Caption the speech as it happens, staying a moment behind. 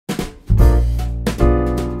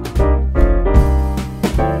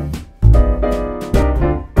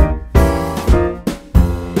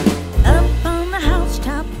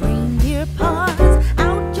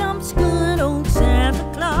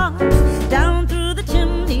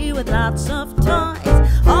lots of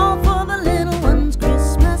toys, all for the little ones'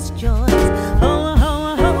 Christmas joys. Ho,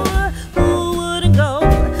 ho, ho, who wouldn't go?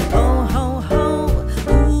 Ho, ho, ho,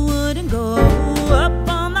 who wouldn't go? Up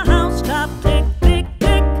on the housetop, click, click,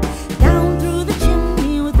 click, down through the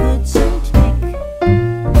chimney with good Saint Nick.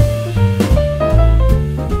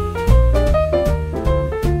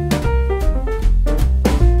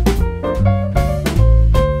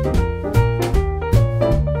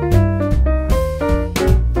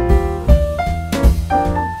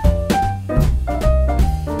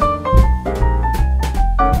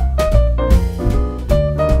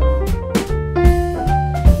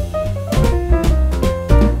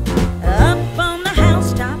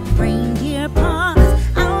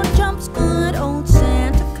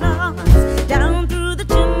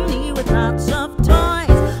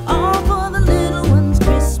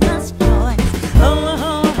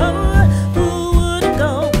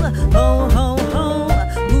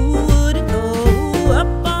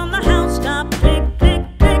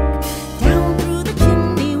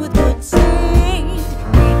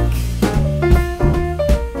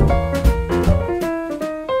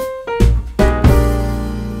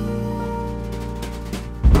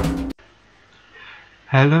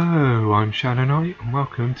 Hello, I'm Shadow Knight and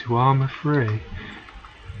welcome to AMRA 3.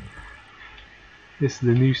 This is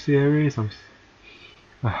the new series I'm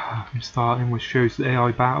starting, which shows the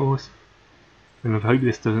AI battles, and I hope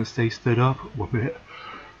this doesn't stay stood up. 1 minute.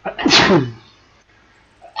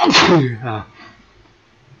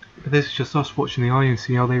 But this is just us watching the AI and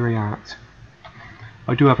see how they react.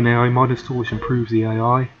 I do have an AI mod installed which improves the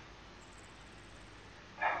AI.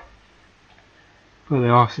 But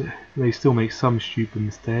they still make some stupid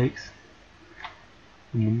mistakes.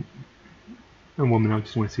 And 1 minute, I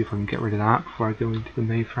just want to see if I can get rid of that before I go into the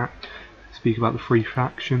main speak about the 3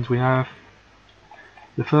 factions we have.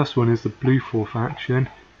 The first one is the Blue 4 faction.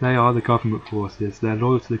 They are the government forces. They're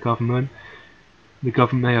loyal to the government. The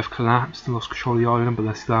government may have collapsed and lost control of the island, but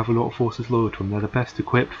they still have a lot of forces loyal to them. They're the best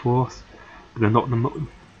equipped force, but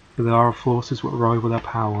there are forces that rival their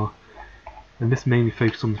power. And this mainly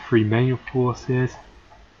focuses on the 3 main forces.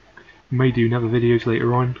 We may do other videos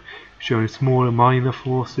later on showing smaller minor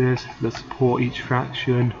forces that support each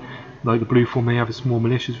faction, like the Blue 4 may have a small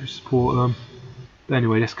militias which support them. But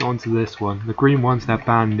anyway, let's get on to this one. The green ones, they're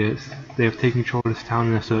bandits. They have taken control of this town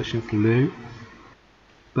and they're searching for loot.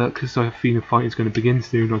 But because I have a feeling fighting is going to begin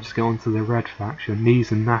soon, I'll just get on to the red faction.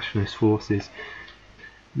 These are nationalist forces.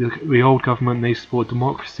 The old government, they support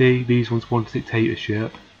democracy. These ones want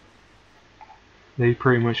dictatorship. They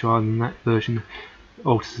pretty much are the version,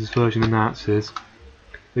 Altus's version of Nazis.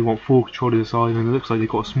 They want full control of this island. It looks like they've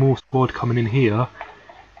got a small squad coming in here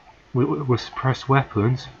with suppressed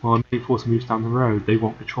weapons, while the main force moves down the road. They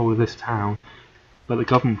want control of this town, but the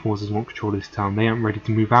government forces want control of this town. They aren't ready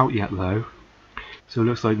to move out yet though. So it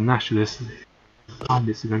looks like the nationalists,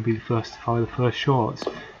 bandits, are going to be the first to fire the first shots.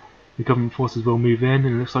 The government forces will move in,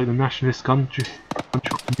 and it looks like the nationalist gunshot are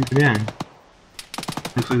moving in.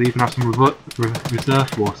 Looks like they even have some reserve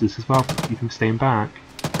forces as well to keep them staying back.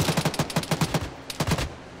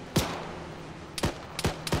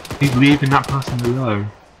 He's leaving that person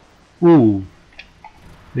alone. Ooh,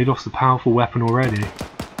 they lost a powerful weapon already.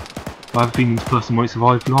 But I have a feeling this person won't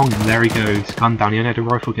survive long, and there he goes. Gun down, he only had a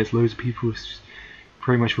rifle against loads of people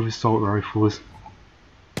pretty much with assault rifles.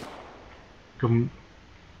 And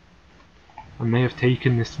they have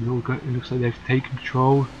taken this little gun, it looks like they've taken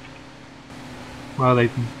control. Well,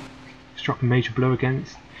 they've struck a major blow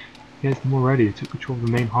against them already. They took control of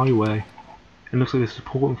the main highway. It looks like the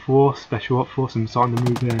supporting force, special op force, and starting to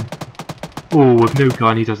move in. Oh, with no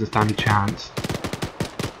gun, he doesn't stand a chance.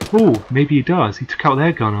 Oh, maybe he does. He took out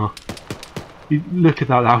their gunner. Look at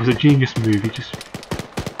that. That was a genius move. He just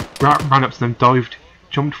ran up to them, dived,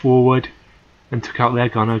 jumped forward, and took out their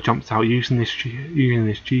gunner. Jumped out using this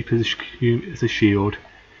jeep as a shield.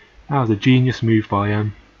 That was a genius move by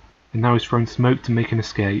him. And now he's throwing smoke to make an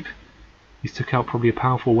escape. He's took out probably a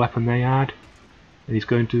powerful weapon they had, and he's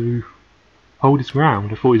going to hold his ground.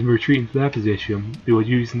 I thought he was retreating to their position. They were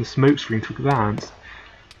using the smoke screen to advance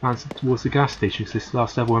towards the gas station, because they still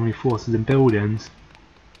have several enemy forces in buildings.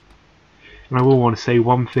 And I will want to say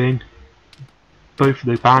one thing. Both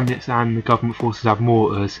the bandits and the government forces have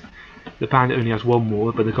mortars. The bandit only has 1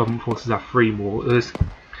 mortar, but the government forces have 3 mortars.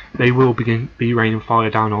 They will be raining fire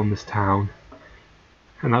down on this town.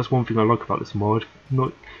 And that's one thing I like about this mod.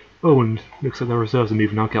 Oh, and looks like the reserves are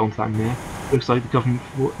moving. I'll get onto that in a minute. Looks like the government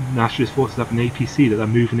nationalist forces have an APC that they're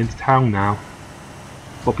moving into town now.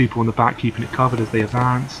 Got people on the back keeping it covered as they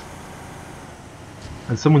advance.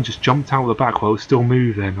 And someone just jumped out of the back while it was still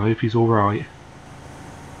moving. I hope he's alright.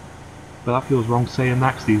 But that feels wrong saying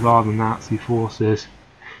that, 'cause these are the Nazi forces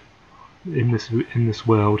in this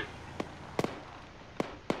world.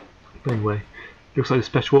 But anyway, looks like the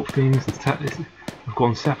special op things have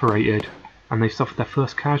gotten separated, and they've suffered their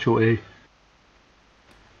first casualty.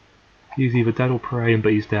 He's either dead or praying,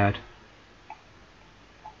 but he's dead.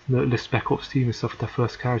 The Spec Ops team has suffered their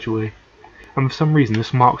first casualty. And for some reason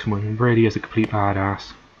this marksman really is a complete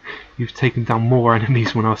badass. You've taken down more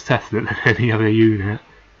enemies when I was testing it than any other unit.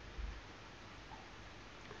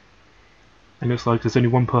 And it looks like there's only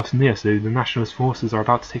one person there, so the Nationalist forces are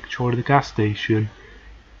about to take control of the gas station,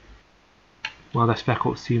 while their Spec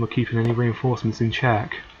Ops team are keeping any reinforcements in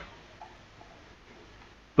check.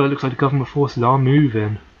 But it looks like the government forces are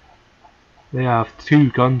moving. They have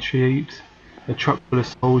 2 gun jeeps, a truck full of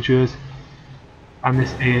soldiers, and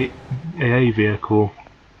this AA vehicle.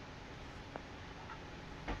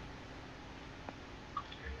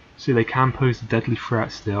 So they can pose a deadly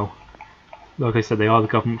threat still. Like I said, they are the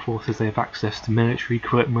government forces, they have access to military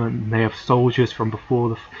equipment, and they have soldiers from before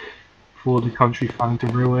the country fell into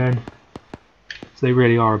ruin. So they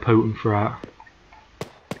really are a potent threat.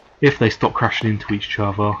 If they stop crashing into each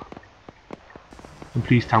other. And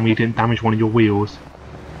please tell me you didn't damage one of your wheels.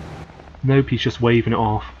 Nope, he's just waving it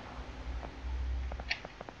off.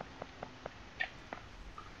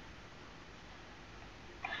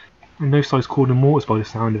 And no size called in mortars by the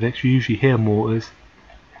sound of it, 'cause you usually hear mortars.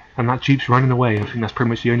 And that jeep's running away. I think that's pretty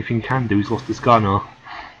much the only thing he can do. He's lost his gunner.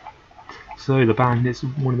 So the bandits,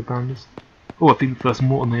 one of the bandits. Oh, I think the first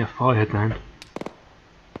mortar may have fired then.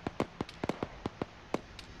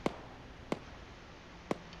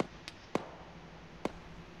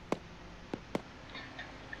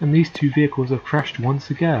 And these 2 vehicles have crashed once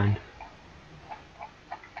again.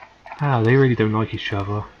 Ah, they really don't like each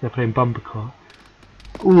other. They're playing bumper car.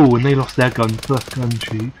 Ooh, and they lost their first gun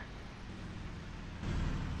jeep.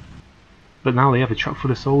 But now they have a truck full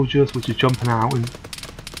of soldiers, which is jumping out and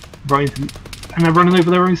and they're running over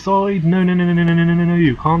their own side. No, no, no, no, no, no, no, no, no!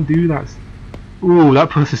 You can't do that. Ooh, that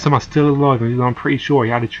person's somehow still alive. I'm pretty sure he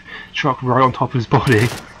had a truck right on top of his body.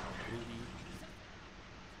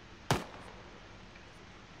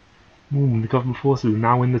 The government forces are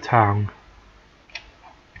now in the town.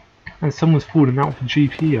 And someone's fallen out of the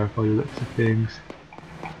Jeep here by the looks of things.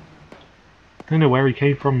 Don't know where he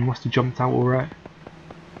came from, he must have jumped out already.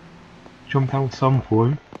 Jumped out at some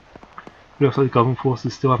point. It looks like the government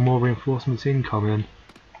forces still have more reinforcements incoming.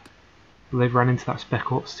 But they've ran into that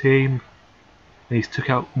Spec Ops team. And he's took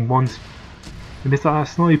out one. And is that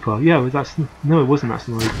sniper? Yeah, was that? No, it wasn't that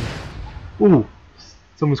sniper. Ooh,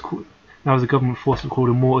 someone's called. That was a government force called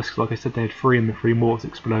a mortars, because like I said they had 3 and the 3 mortars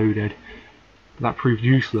exploded. But that proved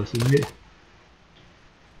useless, and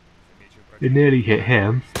it nearly hit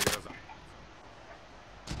him.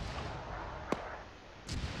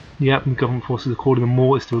 Yep, and the government forces are calling the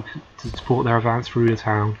mortars to support their advance through the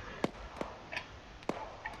town.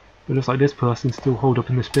 But it looks like this person's still holed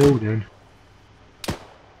up in this building.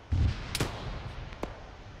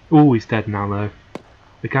 Oh, he's dead now though.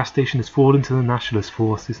 The gas station has fallen to the Nationalist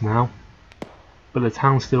forces now. But the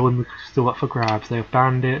town's still up for grabs. They have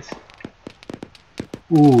bandits.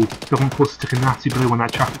 Ooh, government forces took a nasty blow when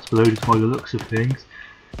that truck exploded by the looks of things.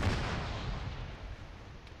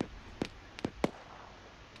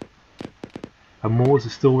 And mortars are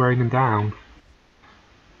still raining down.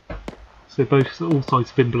 So all sides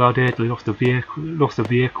have been blooded. They lost a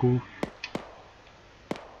vehicle.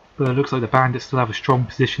 But it looks like the bandits still have a strong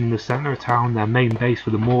position in the centre of town. Their main base for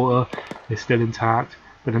the mortar is still intact.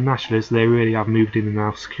 But the Nationalists, they really have moved in and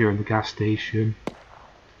now securing the gas station.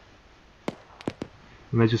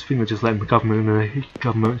 And I just think they're just letting the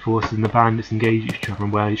government forces and the bandits engage each other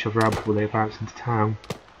and wear each other out before they advance into town.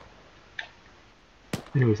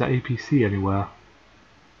 Anyway, is that APC anywhere?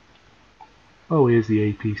 Oh, here's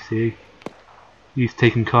the APC. He's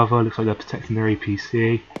taking cover, looks like they're protecting their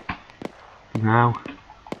APC. Now.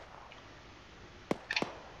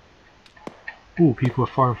 Ooh, people are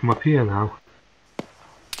firing from up here now.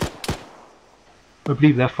 I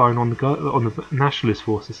believe they're firing on the Nationalist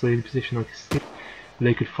forces, so they're in a position I can see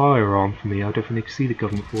they could fire on from here. I don't think they could see the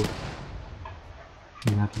government force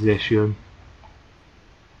from their position.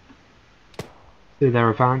 So they're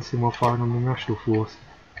advancing while firing on the National force.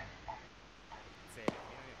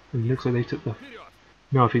 And it looks like they took the...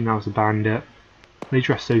 No, I think that was a bandit. They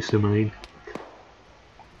dress so similarly.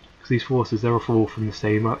 Because these forces, they're all from the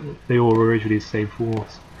same... They all were originally the same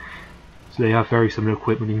force. So they have very similar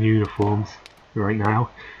equipment and uniforms right now.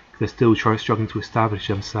 They're still struggling to establish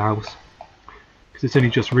themselves. Because it's only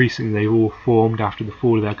just recently they all formed after the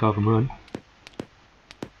fall of their government.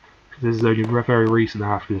 Because this is only very recent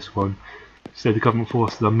after this one. So the government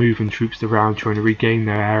forces are moving troops around trying to regain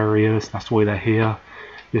their areas. That's why they're here.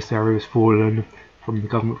 This area has fallen from the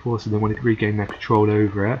government forces. They want to regain their control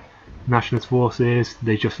over it. Nationalist forces,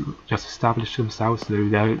 they just established themselves, so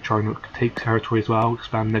they're trying to take territory as well,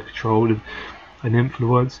 expand their control and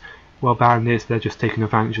influence. While bandits, they're just taking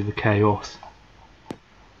advantage of the chaos.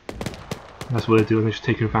 That's what they're doing. They're just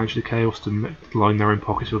taking advantage of the chaos to line their own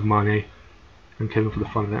pockets with money and killing for the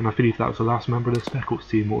fun of it. And I believe that was the last member of the Spec Ops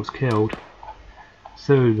team that was killed.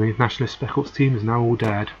 So the Nationalist Spec Ops team is now all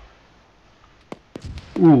dead.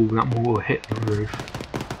 Ooh, that mortar hit the roof.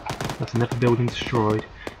 That's another building destroyed.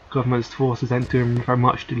 Government's forces aren't doing very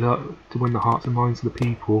much to win the hearts and minds of the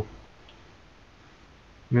people.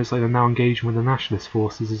 And it's like they're now engaging with the Nationalist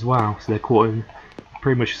forces as well. So they're caught in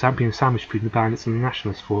pretty much being sandwiched between the bandits and the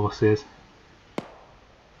Nationalist forces.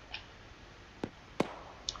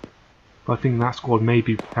 But I think that squad may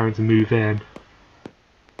be preparing to move in.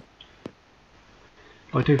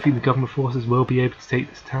 But I don't think the government forces will be able to take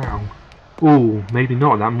this town. Ooh, maybe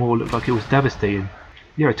not. That mortar looked like it was devastating.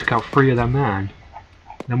 Yeah, it took out 3 of their men.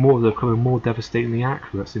 Their mortars are becoming more devastatingly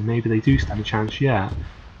accurate, so maybe they do stand a chance yet.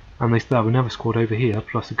 And they still have another squad over here,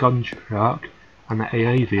 plus a gun truck and an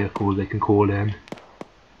AA vehicle they can call in.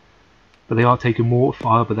 But they are taking mortar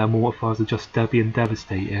fire, but their mortar fires are just being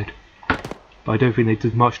devastated. But I don't think they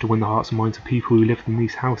did much to win the hearts and minds of people who lived in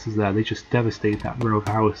these houses there. They just devastated that row of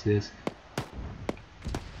houses.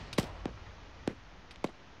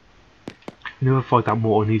 In order to fight that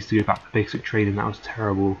mortar needs to go back to basic training. That was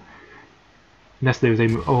terrible. Unless they was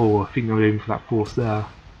aiming, oh, I think they were aiming for that force there.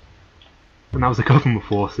 And that was the government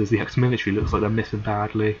forces. The ex-military looks like they're missing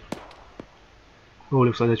badly. Oh, it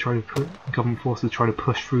looks like they're trying to put, government forces are trying to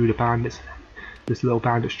push through the bandits. This little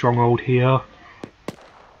bandit stronghold here.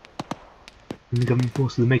 And the government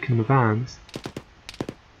forces are making them advance.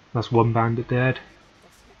 That's 1 bandit dead.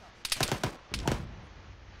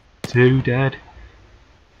 2 dead.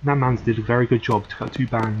 That man's did a very good job, took out 2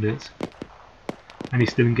 bandits. And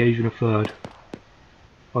he's still engaged in a 3rd.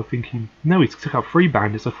 I think he... No, he took out 3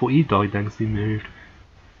 bandits. I thought he died then because he moved.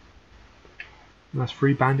 And that's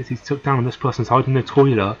 3 bandits he took down, and this person's hiding in the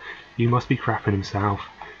toilet. He must be crapping himself.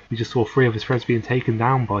 He just saw 3 of his friends being taken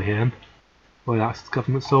down by him. Well, that's the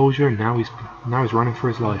government soldier, and now he's running for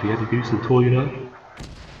his life. He had to go to the toilet.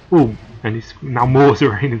 Oh, and he's now mortars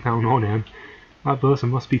are raining down on him. That person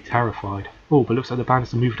must be terrified. Oh, but it looks like the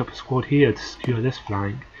bandits have moved up a squad here to secure this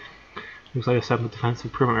flank. Looks like they're setting a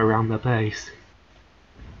defensive perimeter around their base.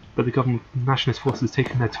 But the government nationalist forces are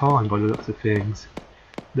taking their time by the looks of things.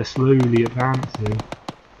 They're slowly advancing.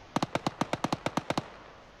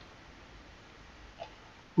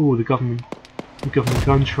 Oh, the government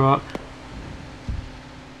gun truck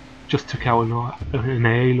just took out an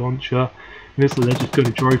AA launcher. And looks like they're just going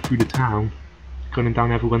to drive through the town, gunning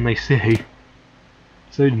down everyone they see.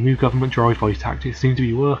 So the new government drive-by tactics seem to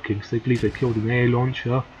be working, because they believe they killed an AA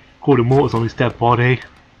launcher, called the mortars on his dead body.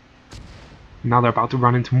 Now they're about to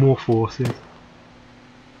run into more forces.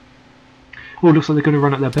 Oh, it looks like they're going to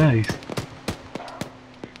run at their base.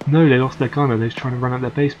 No, they lost their gunner. They're trying to run at their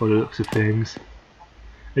base by the looks of things.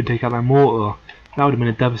 They take out their mortar. That would have been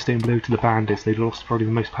a devastating blow to the bandits. They'd lost probably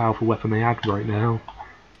the most powerful weapon they had right now.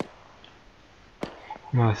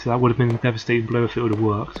 So that would have been a devastating blow if it would have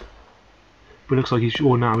worked. But it looks like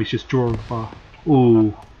now he's just drawing fire.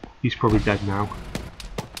 Oh, he's probably dead now.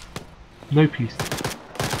 Nope, he's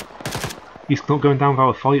not going down without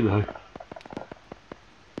a fight though.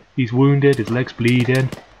 He's wounded, his leg's bleeding.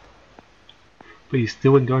 But he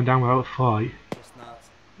still isn't going down without a fight.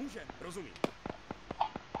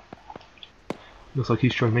 Looks like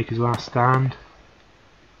he's trying to make his last stand.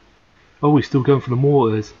 Oh, he's still going for the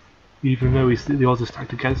mortars. Even though the odds are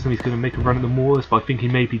stacked against him, he's going to make a run at the mortars, but I think he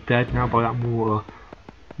may be dead now by that mortar.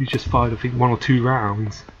 He's just fired, I think, 1 or 2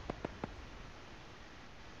 rounds.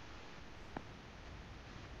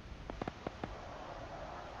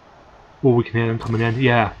 Oh, we can hear them coming in.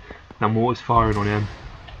 Yeah, that mortar's firing on him.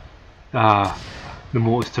 Ah, the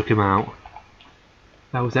mortars took him out.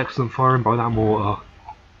 That was excellent firing by that mortar.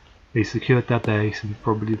 They secured their base, and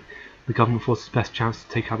probably the government force's best chance to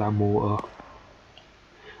take out that mortar.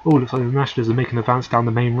 Oh, looks like the Nationals are making an advance down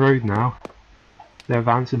the main road now. They're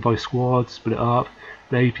advancing by squads, split it up.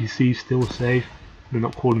 The APC's still safe. They're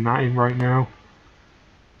not calling that in right now.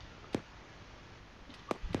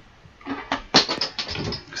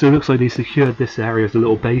 So it looks like they secured this area as a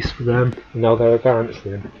little base for them, and now they're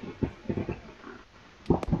advancing.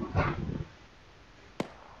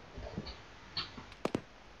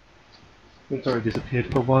 I'm sorry I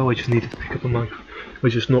disappeared for a while. I just needed to pick up a mic. I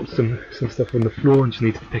just knocked some stuff on the floor and just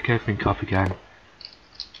needed to pick everything up again.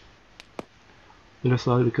 It looks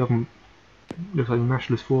like the government Looks like the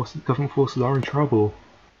nationalist forces, government forces are in trouble.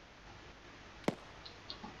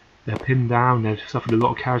 They're pinned down, they've suffered a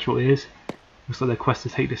lot of casualties. Looks like their quest to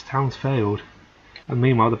take this town's failed. And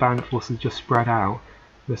meanwhile the bandit forces just spread out.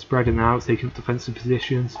 They're spreading out, taking up defensive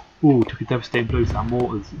positions. Ooh, took a devastating blow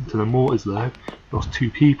to the mortars though. Lost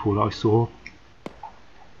 2 people that I saw.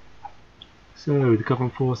 So the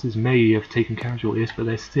government forces may have taken casualties, but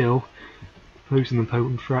they're still posing a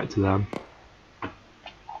potent threat to them.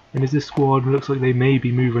 And is this squad, looks like they may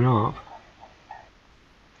be moving up.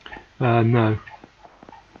 No.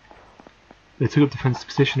 They took up defensive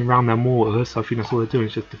position around their mortars, so I think that's all they're doing,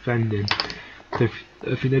 is just defending. So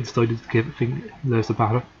I think they decided to think there's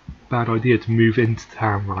a bad idea to move into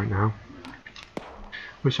town right now,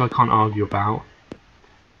 which I can't argue about.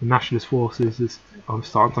 The nationalist forces are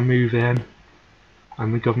starting to move in,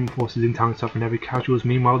 and the government forces in town are suffering heavy casualties.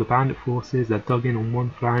 Meanwhile, the bandit forces, they're dug in on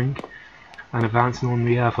one flank and advancing on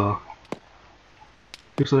the other.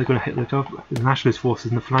 Looks like they're going to hit the nationalist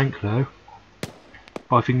forces in the flank though.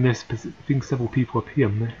 But I think several people up here.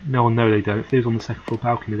 No, they don't. If they was on the second floor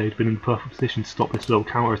balcony, they'd been in the perfect position to stop this little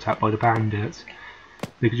counter-attack by the bandits.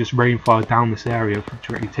 They could just rain fire down this area to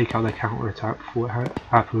directly take out their counter-attack before it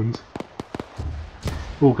happens.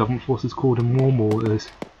 All government forces called in more mortars.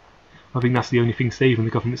 I think that's the only thing saving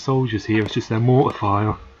the government soldiers here, it's just their mortar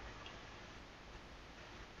fire.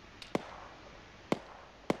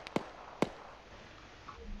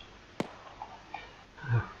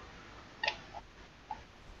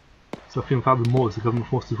 So I think without the mortars, the government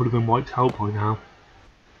forces would have been wiped out by now.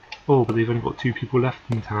 Oh, but they've only got 2 people left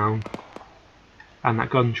in town. And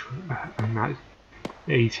that and that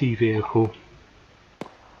AT vehicle.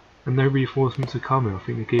 And no reinforcements are coming. I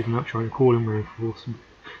think they're giving up trying to call in reinforcements.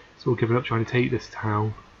 Sort of giving up trying to take this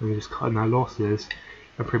town. And they're just cutting their losses.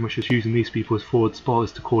 And pretty much just using these people as forward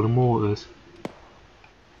spotters to call in mortars.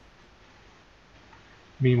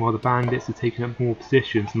 Meanwhile, the bandits are taking up more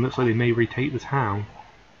positions and looks like they may retake the town.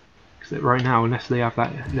 Because right now, unless they have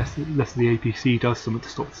that, unless the APC does something to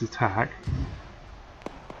stop this attack,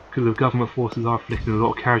 because the government forces are inflicting a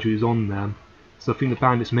lot of casualties on them, so I think the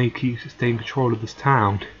bandits may stay in control of this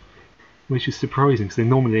town, which is surprising because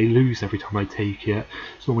normally they lose every time I take it.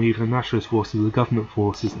 It's normally either the nationalist forces or the government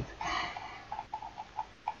forces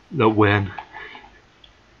that win.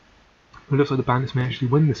 But it looks like the bandits may actually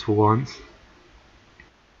win this for once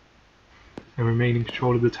and remain in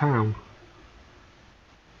control of the town.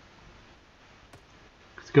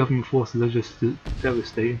 Because the government forces are just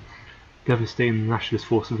devastating the nationalist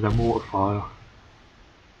forces with their mortar fire.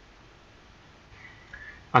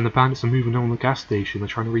 And the bandits are moving on the gas station, they're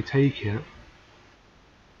trying to retake it.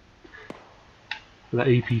 But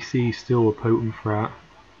the APC is still a potent threat.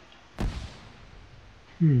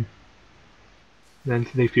 Then do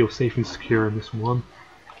they feel safe and secure in this one?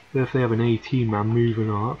 But if they have an AT man moving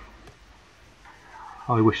up,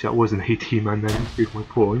 I wish that was an AT man then, to prove my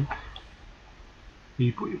point.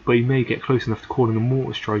 But he may get close enough to call in a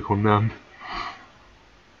mortar strike on them.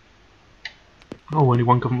 Oh, only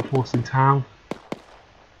one government force in town.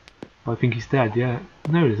 I think he's dead, yeah.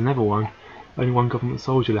 No, there's another one. Only one government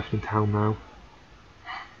soldier left in town now.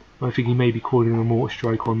 I think he may be calling a mortar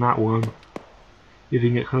strike on that one. If he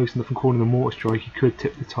can get close enough and calling a mortar strike, he could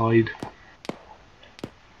tip the tide.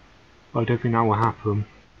 But I don't think that will happen.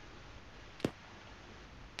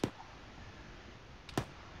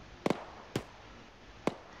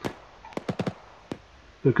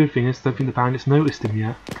 The good thing is, I don't think the bandits noticed him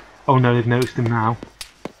yet. Oh no, they've noticed him now.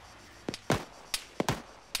 But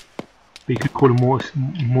you could call a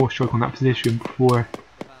mortar strike on that position before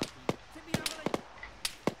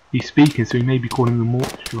he's speaking, so he may be calling the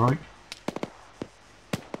mortar strike.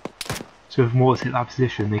 So if mortars hit that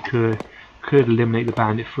position, they could eliminate the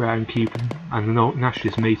bandit threat and and the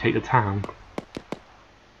nationalists may take the town.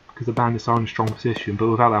 Because the bandits are in a strong position,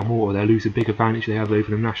 but without that mortar they'll lose a big advantage they have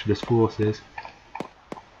over the nationalist forces.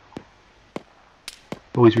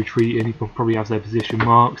 Oh, he's retreating, he probably has their position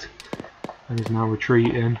marked and is now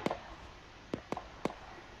retreating.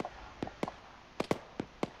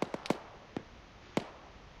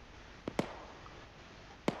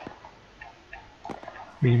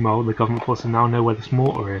 Meanwhile, the government forces now know where this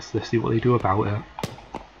mortar is. Let's see what they do about it.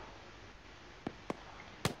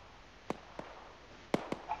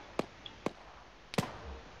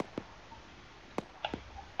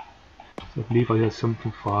 So I believe I heard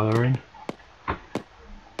something firing.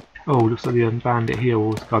 Oh, looks like the bandit here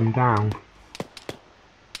was gunned down.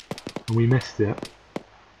 And we missed it.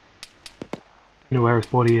 You know where his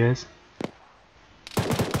body is.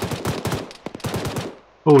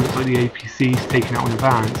 Oh, looks like the APC's taken out in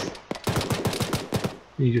advance.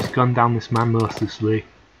 And he just gunned down this man mercilessly.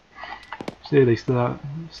 So they still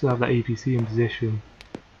have that APC in position.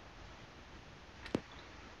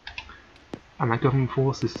 And that government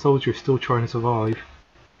forces soldier is still trying to survive.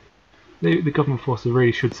 The government forces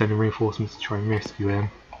really should send in reinforcements to try and rescue him.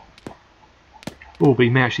 Oh, but he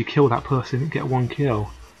may actually kill that person and get one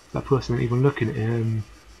kill. That person ain't even looking at him.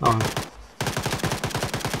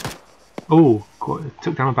 Oh,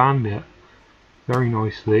 took down a bandit. Very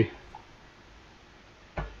nicely.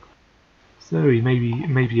 So he may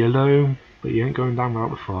be alone, but he ain't going down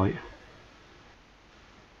without the fight.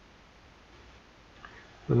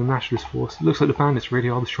 But the Nationalist force, it looks like the bandits really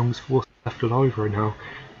are the strongest force left alive right now.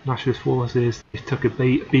 Nationalist forces, they took a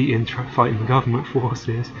beating fighting the government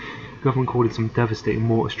forces. The government called in some devastating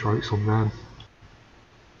mortar strikes on them.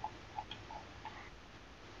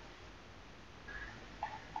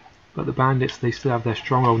 But the bandits, they still have their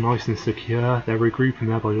stronghold nice and secure. They're regrouping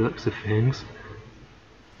there by the looks of things.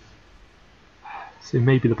 So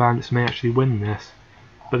maybe the bandits may actually win this.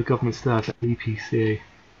 But the government still has an APC.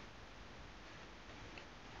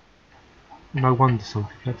 No wonder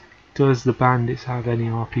something. Does the bandits have any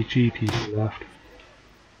RPG people left?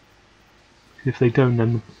 If they don't,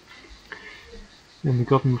 then the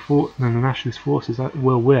the nationalist forces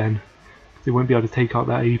will win. They won't be able to take out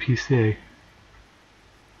that APC.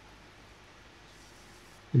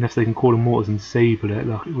 Unless they can call in mortars and disable it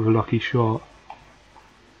with a lucky shot.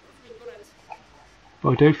 But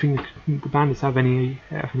I don't think the bandits have any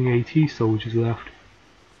AT soldiers left.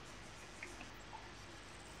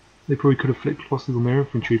 They probably could have flicked losses on their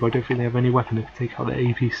infantry, but I don't think they have any weapon that can take out the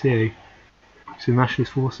APC. So the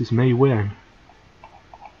nationalist forces may win.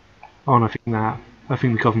 Oh, and I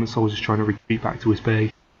think the government soldier's trying to retreat back to his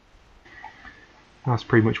base. That's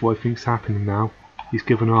pretty much what I think's happening now. He's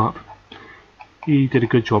given up. He did a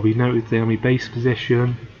good job. He noted the enemy base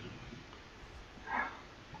position.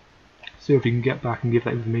 So if he can get back and give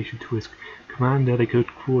that information to his commander, they could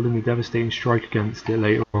call in a devastating strike against it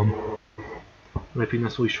later on. And I think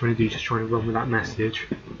that's what he's trying to do, just trying to run with that message.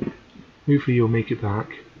 Hopefully he'll make it back.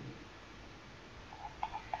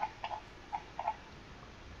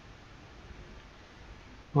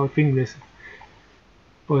 Well, I think this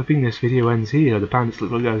video ends here. The bandits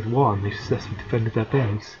look like they've won. They successfully defended their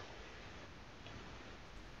base.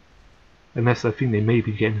 Unless I think they may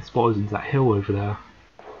be getting spotted into that hill over there.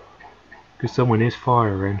 Because someone is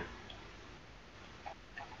firing.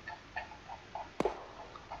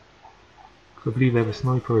 I believe they have a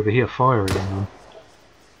sniper over here firing on them.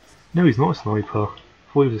 No, he's not a sniper. I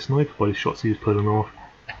thought he was a sniper by the shots he was pulling off.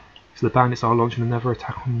 So the bandits are launching another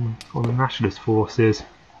attack on the nationalist forces.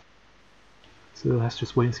 So let's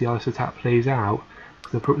just wait and see how this attack plays out.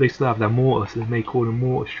 Because they still have their mortar, so they may call them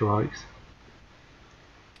mortar strikes.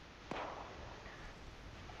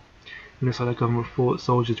 It looks like the government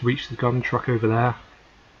soldiers reached the gun truck over there.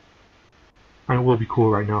 And it will be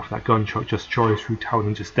cool right now if that gun truck just drives through town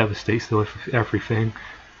and just devastates everything.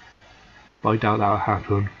 But I doubt that will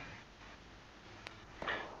happen.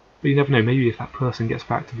 But you never know, maybe if that person gets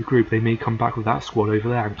back to the group, they may come back with that squad over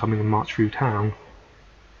there and come in and march through town.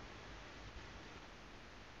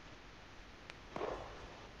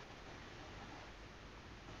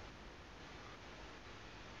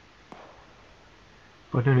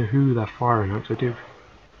 But I don't know who they're firing at, so I think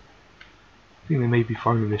they may be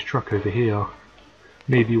firing this truck over here.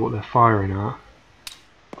 Maybe what they're firing at.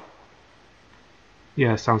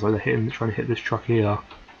 Yeah, it sounds like they're trying to hit this truck here.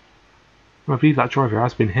 And I believe that driver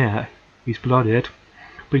has been hit. He's blooded,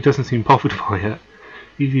 but he doesn't seem bothered by it.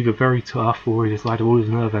 He's either very tough or he's had all his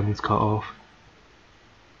nerve endings cut off.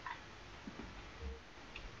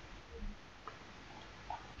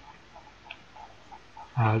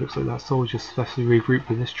 Looks like that soldier's successfully regrouped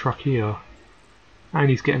with this truck here. And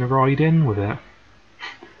he's getting a ride in with it.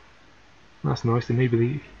 That's nice, and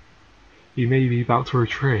maybe he may be about to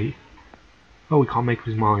retreat. Oh, he can't make up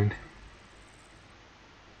his mind.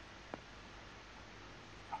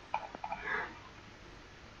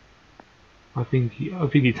 I think he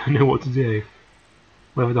don't know what to do.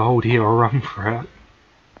 Whether to hold here or run for it.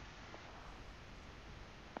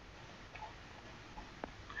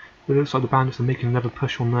 But it looks like the bandits are making another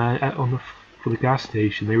push for the gas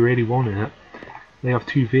station. They really want it. They have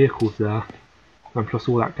 2 vehicles there, and plus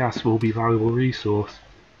all that gas will be a valuable resource.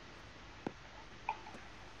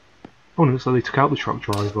 Oh, no, it looks like they took out the truck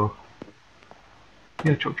driver.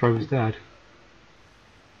 Yeah, truck driver's dead.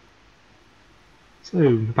 So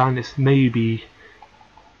the bandits may be.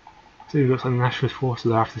 So it looks like the nationalist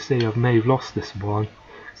forces, I have to say, may have lost this one.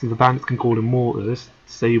 So the bandits can call in mortars,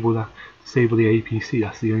 disable the APC.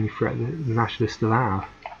 That's the only threat that the nationalists still have.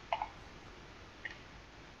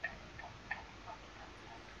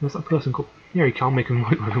 There's that person called. Yeah, you can't make him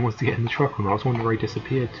look like he wants to get in the truck or not. I was wondering where he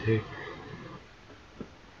disappeared to.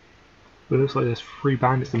 But it looks like there's 3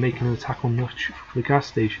 bandits that are making an attack on the gas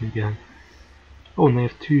station again. Oh, and they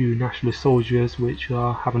have 2 nationalist soldiers which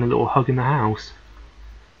are having a little hug in the house.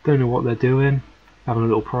 Don't know what they're doing. Having a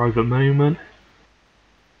little private moment.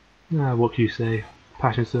 What can you say?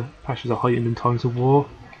 Passions are heightened in times of war.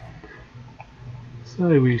 So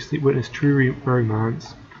we witness true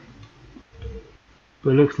romance.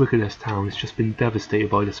 But look at this town, it's just been devastated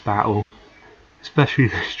by this battle. Especially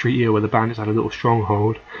the street here where the bandits had a little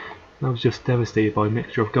stronghold. That was just devastated by a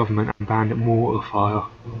mixture of government and bandit mortar fire.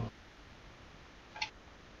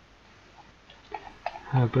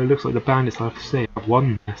 But it looks like the bandits, I have to say, have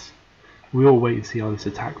won this. We'll wait and see how this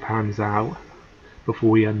attack pans out before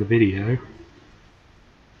we end the video.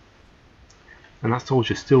 And that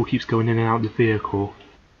soldier still keeps going in and out of the vehicle.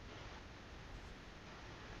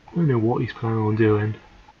 I don't know what he's planning on doing.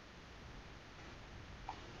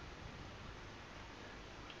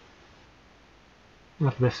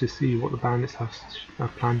 Let's just see what the bandits have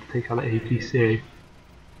planned to take out the APC.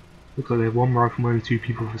 Looks like they have 1 rifleman and 2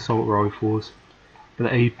 people with assault rifles.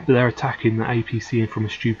 But they're attacking the APC from a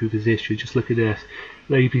stupid position. Just look at this.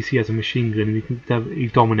 The APC has a machine gun and he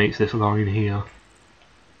dominates this line here.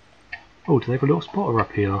 Oh, do they have a little spotter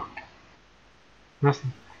up here? That's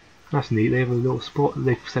neat. They have a little spot.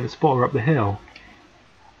 They've sent a spotter up the hill.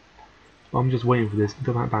 I'm just waiting for this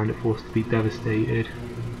bandit force to be devastated.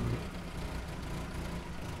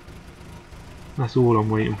 That's all I'm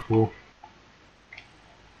waiting for.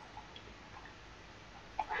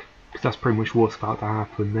 Because that's pretty much what's about to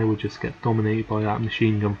happen. They will just get dominated by that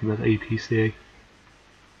machine gun from the APC.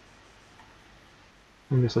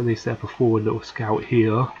 And looks like they set up a forward little scout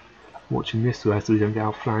here, watching this way so they don't get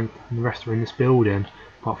outflanked, and the rest are in this building,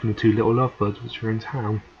 apart from the 2 little lovebirds which are in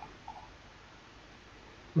town.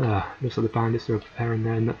 Looks like the bandits are preparing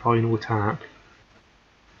their final attack.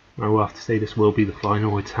 I will have to say this will be the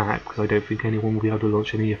final attack because I don't think anyone will be able to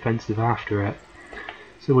launch any offensive after it.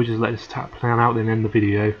 So we'll just let this attack plan out and end the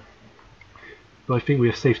video. But I think we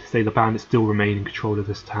are safe to say the bandits still remain in control of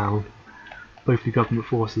this town. Both the government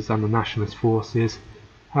forces and the nationalist forces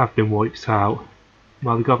have been wiped out.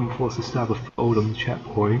 While the government forces still have a foothold on the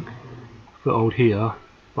checkpoint, foothold here,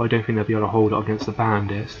 but I don't think they'll be able to hold it against the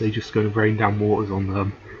bandits. They're just going to rain down mortars on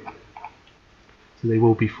them. So they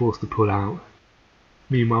will be forced to pull out.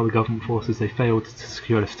 Meanwhile, the government forces, they failed to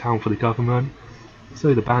secure this town for the government,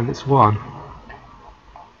 so the bandits won.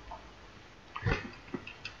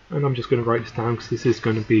 And I'm just going to write this down because this is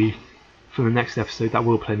going to be for the next episode that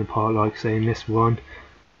will play in a part, like say in this one.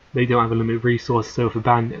 They don't have a limited resource, so if a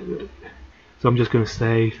bandit. So I'm just going to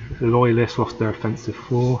say the loyalists lost their offensive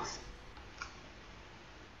force.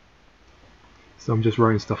 So I'm just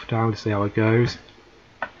writing stuff down to see how it goes.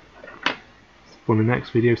 For the next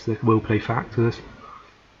video, so there will play factors.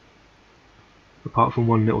 Apart from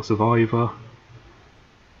 1 little survivor,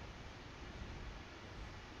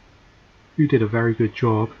 who did a very good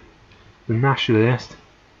job. The nationalist,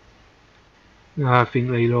 I think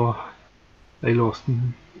they lost.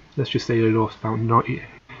 Let's just say they lost about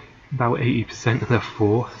 80% of their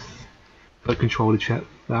force, but control the check.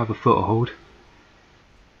 They have a foothold.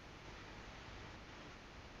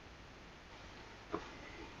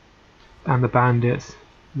 And the bandits,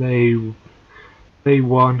 they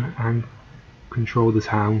won and control the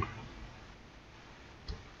town.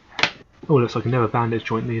 Oh, looks like another bandit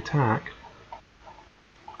joined the attack.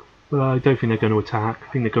 But I don't think they're going to attack.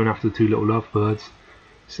 I think they're going after the 2 little lovebirds.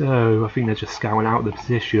 So I think they're just scouting out the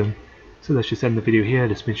position. So let's just end the video here.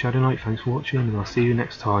 This has been Shadow Knight. Thanks for watching, and I'll see you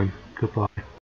next time. Goodbye.